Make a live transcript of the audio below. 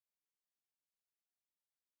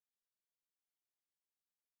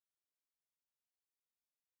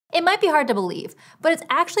It might be hard to believe, but it's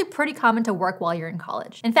actually pretty common to work while you're in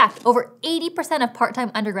college. In fact, over 80% of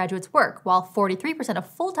part-time undergraduates work, while 43% of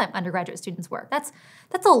full-time undergraduate students work. That's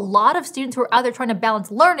a lot of students who are either trying to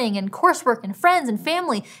balance learning and coursework and friends and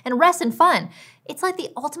family and rest and fun. It's like the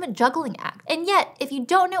ultimate juggling act. And yet, if you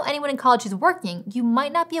don't know anyone in college who's working, you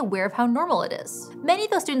might not be aware of how normal it is. Many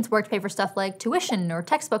of those students work to pay for stuff like tuition or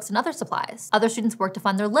textbooks and other supplies. Other students work to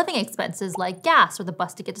fund their living expenses like gas or the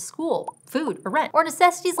bus to get to school, food or rent, or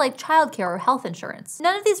necessities like childcare or health insurance.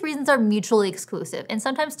 None of these reasons are mutually exclusive, and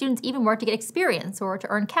sometimes students even work to get experience or to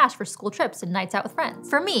earn cash for school trips and nights out with friends.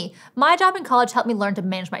 For me, my job in college helped me learn to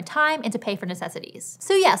manage my time and to pay for necessities.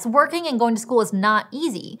 So yes, working and going to school is not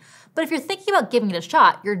easy, but if you're thinking about giving it a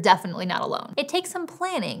shot, you're definitely not alone. It takes some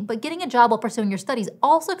planning, but getting a job while pursuing your studies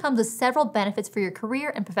also comes with several benefits for your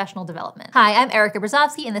career and professional development. Hi, I'm Erica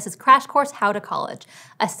Brzezowski, and this is Crash Course How to College,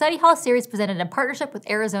 a study hall series presented in partnership with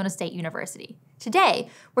Arizona State University. Today,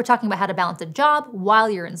 we're talking about how to balance a job while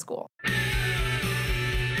you're in school.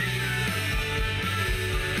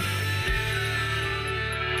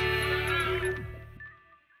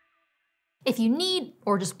 If you need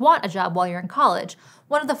or just want a job while you're in college,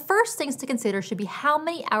 one of the first things to consider should be how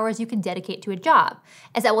many hours you can dedicate to a job,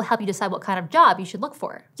 as that will help you decide what kind of job you should look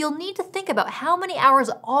for. You'll need to think about how many hours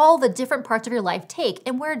all the different parts of your life take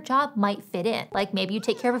and where a job might fit in. Like maybe you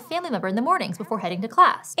take care of a family member in the mornings before heading to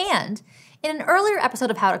class. And in an earlier episode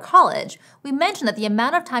of How to College, we mentioned that the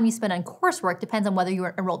amount of time you spend on coursework depends on whether you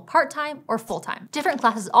are enrolled part-time or full-time. Different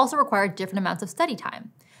classes also require different amounts of study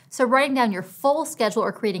time. So writing down your full schedule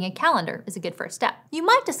or creating a calendar is a good first step. You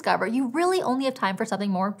might discover you really only have time for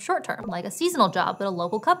something more short-term, like a seasonal job at a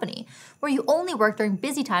local company, where you only work during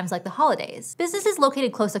busy times like the holidays. Businesses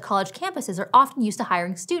located close to college campuses are often used to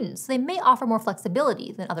hiring students, so they may offer more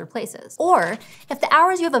flexibility than other places. Or, if the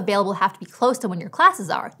hours you have available have to be close to when your classes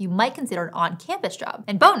are, you might consider an on-campus job.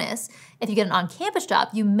 And bonus, if you get an on-campus job,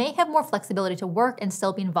 you may have more flexibility to work and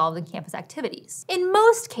still be involved in campus activities. In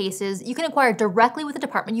most cases, you can inquire directly with the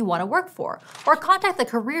department you want to work for, or contact the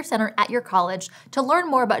Career Center at your college to learn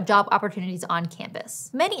more about job opportunities on campus.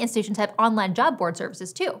 Many institutions have online job board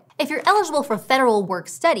services too. If you're eligible for federal work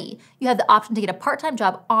study, you have the option to get a part-time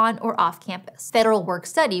job on or off campus. Federal work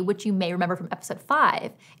study, which you may remember from episode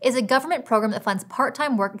 5, is a government program that funds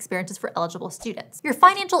part-time work experiences for eligible students. Your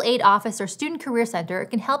financial aid office or student career center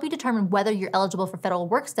can help you determine whether you're eligible for federal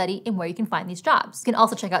work study and where you can find these jobs. You can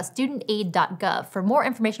also check out studentaid.gov for more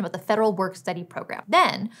information about the federal work study program.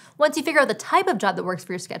 Then, once you figure out the type of job that works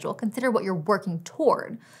for your schedule, consider what you're working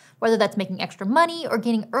toward, whether that's making extra money or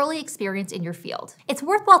gaining early experience in your field. It's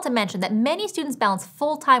worthwhile to mention that many students balance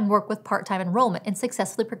full-time work with part-time enrollment and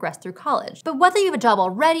successfully progress through college. But whether you have a job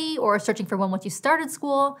already or are searching for one once you started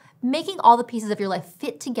school, making all the pieces of your life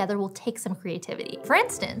fit together will take some creativity. For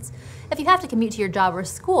instance, if you have to commute to your job or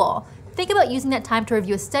school, think about using that time to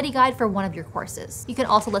review a study guide for one of your courses. You can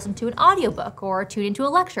also listen to an audiobook or tune into a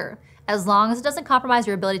lecture, as long as it doesn't compromise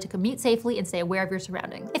your ability to commute safely and stay aware of your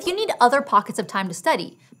surroundings. If you need other pockets of time to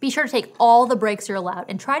study, be sure to take all the breaks you're allowed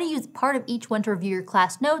and try to use part of each one to review your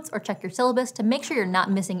class notes or check your syllabus to make sure you're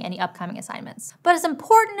not missing any upcoming assignments. But as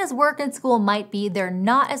important as work and school might be, they're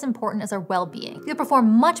not as important as our well-being. You'll perform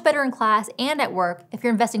much better in class and at work if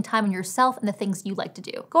you're investing time in yourself and the things you like to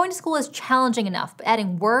do. Going to school is challenging enough, but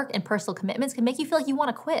adding work and personal commitments can make you feel like you want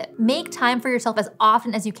to quit. Make time for yourself as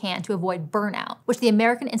often as you can to avoid burnout, which the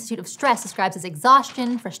American Institute of Stress describes as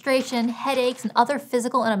exhaustion, frustration, headaches, and other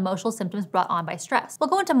physical and emotional symptoms brought on by stress. We'll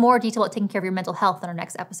go into more detail about taking care of your mental health in our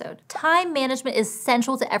next episode. Time management is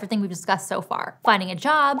central to everything we've discussed so far. Finding a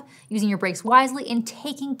job, using your breaks wisely, and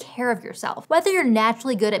taking care of yourself. Whether you're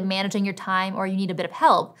naturally good at managing your time or you need a bit of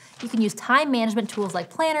help, you can use time management tools like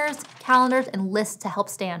planners, calendars, and lists to help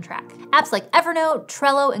stay on track. Apps like Evernote,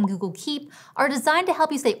 Trello, and Google Keep are designed to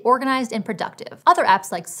help you stay organized and productive. Other apps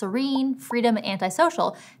like Serene, Freedom, and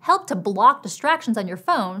Antisocial help to block distractions on your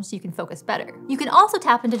phone so you can focus better. You can also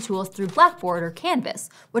tap into tools through Blackboard or Canvas,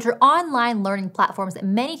 which are online learning platforms that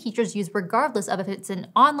many teachers use regardless of if it's an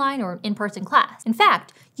online or in-person class. In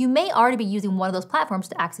fact, you may already be using one of those platforms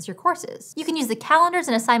to access your courses. You can use the calendars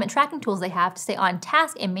and assignment tracking tools they have to stay on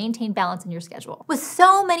task and maintain balance in your schedule. With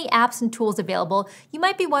so many apps and tools available, you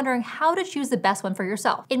might be wondering how to choose the best one for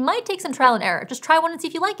yourself. It might take some trial and error. Just try one and see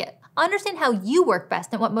if you like it. Understand how you work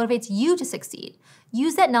best and what motivates you to succeed.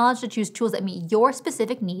 Use that knowledge to choose tools that meet your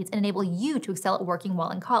specific needs and enable you to excel at working while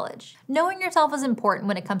in college. Knowing yourself is important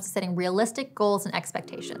when it comes to setting realistic goals and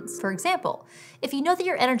expectations. For example, if you know that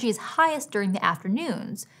your energy is highest during the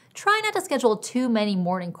afternoons, try not to schedule too many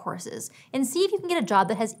morning courses and see if you can get a job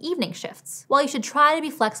that has evening shifts. While you should try to be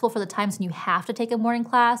flexible for the times when you have to take a morning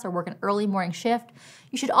class or work an early morning shift,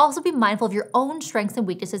 You should also be mindful of your own strengths and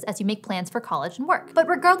weaknesses as you make plans for college and work. But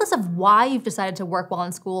regardless of why you've decided to work while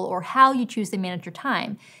in school or how you choose to manage your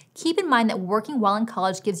time, keep in mind that working while in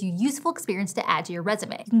college gives you useful experience to add to your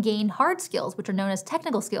resume. You can gain hard skills, which are known as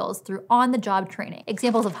technical skills, through on-the-job training.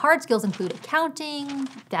 Examples of hard skills include accounting,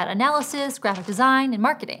 data analysis, graphic design, and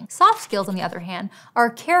marketing. Soft skills, on the other hand, are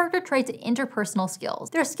character traits and interpersonal skills.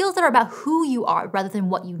 They're skills that are about who you are rather than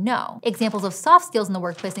what you know. Examples of soft skills in the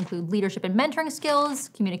workplace include leadership and mentoring skills,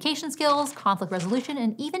 communication skills, conflict resolution,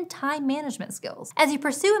 and even time management skills. As you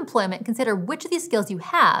pursue employment, consider which of these skills you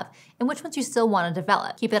have and which ones you still want to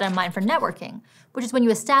develop. Keep that in mind for networking, which is when you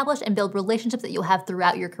establish and build relationships that you'll have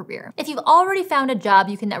throughout your career. If you've already found a job,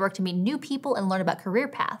 you can network to meet new people and learn about career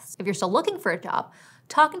paths. If you're still looking for a job,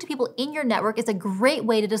 talking to people in your network is a great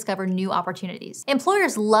way to discover new opportunities.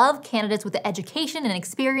 Employers love candidates with the education and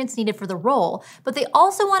experience needed for the role, but they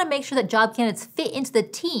also want to make sure that job candidates fit into the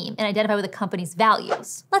team and identify with the company's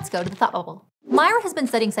values. Let's go to the thought bubble. Myra has been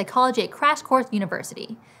studying psychology at Crash Course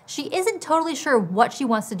University. She isn't totally sure what she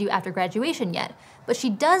wants to do after graduation yet, but she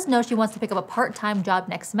does know she wants to pick up a part-time job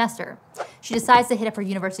next semester. She decides to hit up her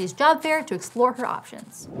university's job fair to explore her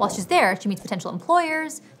options. While she's there, she meets potential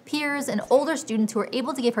employers, peers, and older students who are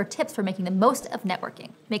able to give her tips for making the most of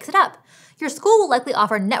networking. Mix it up. Your school will likely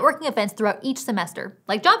offer networking events throughout each semester,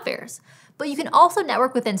 like job fairs, but you can also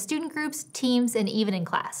network within student groups, teams, and even in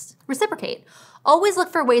class. Reciprocate. Always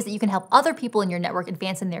look for ways that you can help other people in your network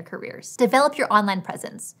advance in their careers. Develop your online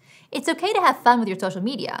presence. It's okay to have fun with your social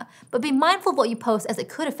media, but be mindful of what you post as it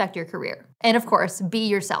could affect your career. And of course, be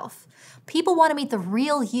yourself. People want to meet the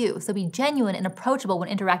real you, so be genuine and approachable when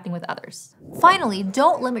interacting with others. Finally,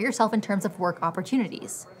 don't limit yourself in terms of work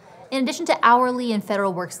opportunities. In addition to hourly and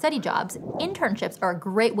federal work-study jobs, internships are a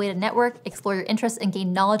great way to network, explore your interests, and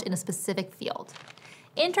gain knowledge in a specific field.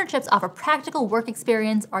 Internships offer practical work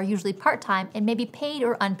experience, are usually part-time, and may be paid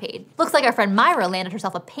or unpaid. Looks like our friend Myra landed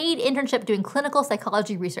herself a paid internship doing clinical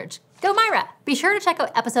psychology research. Go Myra! Be sure to check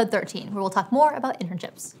out episode 13, where we'll talk more about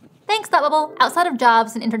internships. Thanks, Thought Bubble! Outside of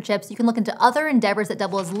jobs and internships, you can look into other endeavors that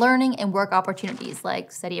double as learning and work opportunities,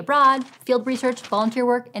 like study abroad, field research, volunteer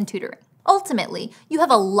work, and tutoring. Ultimately, you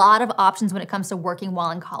have a lot of options when it comes to working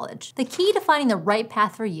while in college. The key to finding the right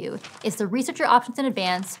path for you is to research your options in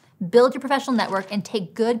advance, build your professional network, and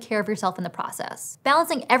take good care of yourself in the process.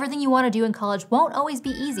 Balancing everything you want to do in college won't always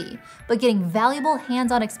be easy, but getting valuable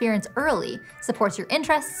hands-on experience early supports your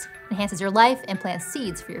interests, enhances your life, and plants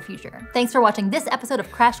seeds for your future. Thanks for watching this episode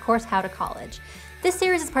of Crash Course How to College. This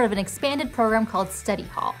series is part of an expanded program called Study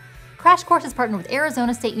Hall. Crash Course has partnered with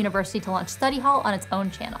Arizona State University to launch Study Hall on its own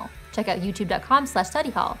channel. Check out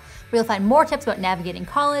youtube.com/studyhall, where you'll find more tips about navigating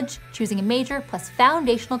college, choosing a major, plus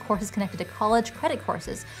foundational courses connected to college credit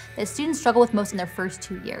courses that students struggle with most in their first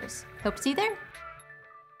 2 years. Hope to see you there.